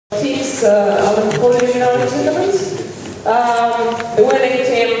teams out of preliminary tournaments. The winning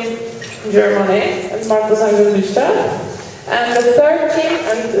team, Germany, and Marcus Angelista. And the third team,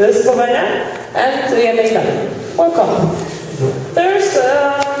 and Slovenia, and Italy. Welcome. First,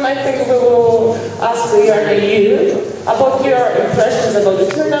 I think we will ask you about your impressions about the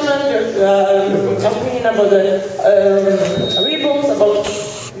tournament, your opinion about the rules, about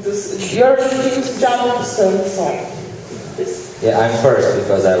your team's jumps, and so on. Yeah, I'm first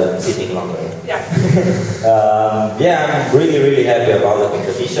because I'm sitting longer. Yeah. Yeah, I'm really happy about the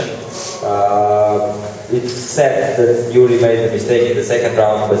competition. It's sad that Yuri made a mistake in the second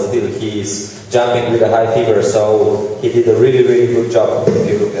round, but still he's jumping with a high fever, so he did a really good job if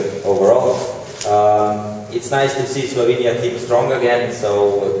you look at overall. It's nice to see Slovenia team strong again,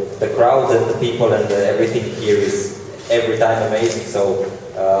 so the crowds and the people and everything here is every time amazing, so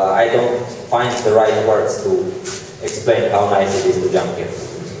I don't find the right words to explain how nice it is to jump here.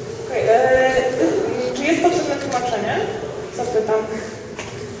 Okay, czy jest potrzebne tłumaczenie? Zapytam.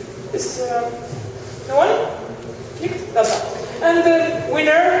 Is no one? Nikt? Dobra. And the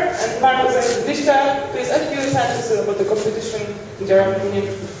winner, and Marcus Angelista, please a few sentences about the competition in your opinion.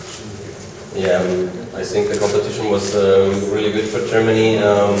 Yeah, I think the competition was really good for Germany.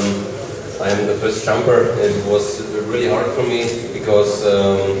 I am the first jumper. It was really hard for me because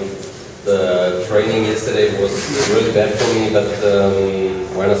the training yesterday was really bad for me, but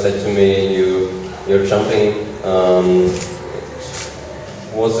when I said to me, you're jumping,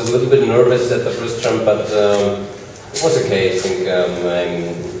 was a little bit nervous at the first jump, but it was okay. I think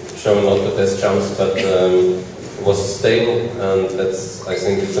I'm showing not the best jumps, but it was stable, and that's, I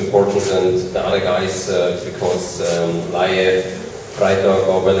think it's important, and the other guys, because Laie, Freitag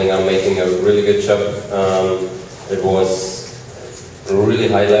or Welling are making a really good job. It was a really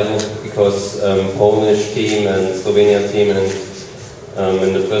high level because Polish team and Slovenian team, and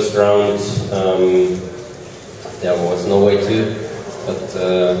in the first round there was no way to, but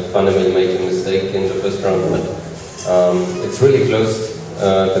fundamentally making a mistake in the first round. But it's really close,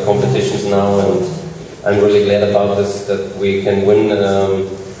 the competitions now, and I'm really glad about this, that we can win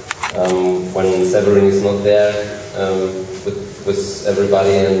when Severin is not there with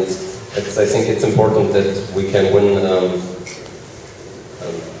everybody, and I think it's important that we can win.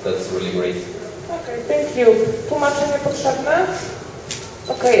 That's really great. Okay, thank you. Tłumaczenie potrzebne?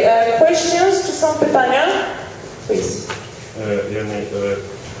 Okay, questions? Czy są pytania? Please.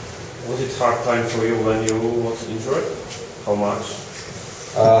 Was it hard time for you when you was injured? How much?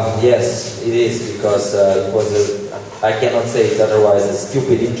 Yes, it is, because it was I cannot say it otherwise, a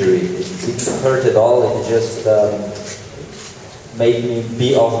stupid injury. It didn't hurt at all, it just made me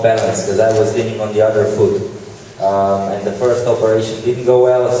be off balance, because I was leaning on the other foot. And the first operation didn't go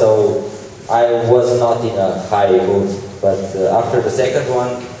well, so I was not in a high mood. But after the second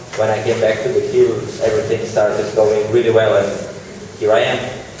one, when I came back to the hill, everything started going really well, and here I am.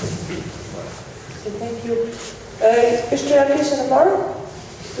 Thank you. Jeszcze jakieś more?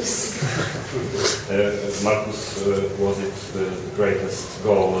 Marcus, was it the greatest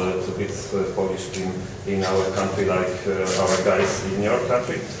goal to beat the Polish team in our country, like our guys in your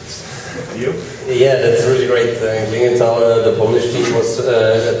country? You? Yeah, that's really great. Klingenthal, the Polish team was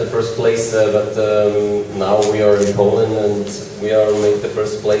at the first place, but now we are in Poland and we are made the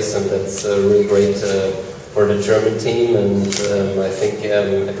first place, and that's really great for the German team, and I think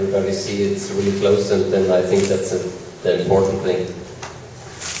everybody see it's really close, and then I think that's the important thing.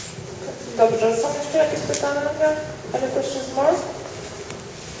 Dobrze, są jeszcze jakieś pytania? Any questions more?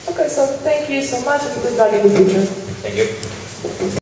 Okay, so thank you so much and good luck in the future. Thank you.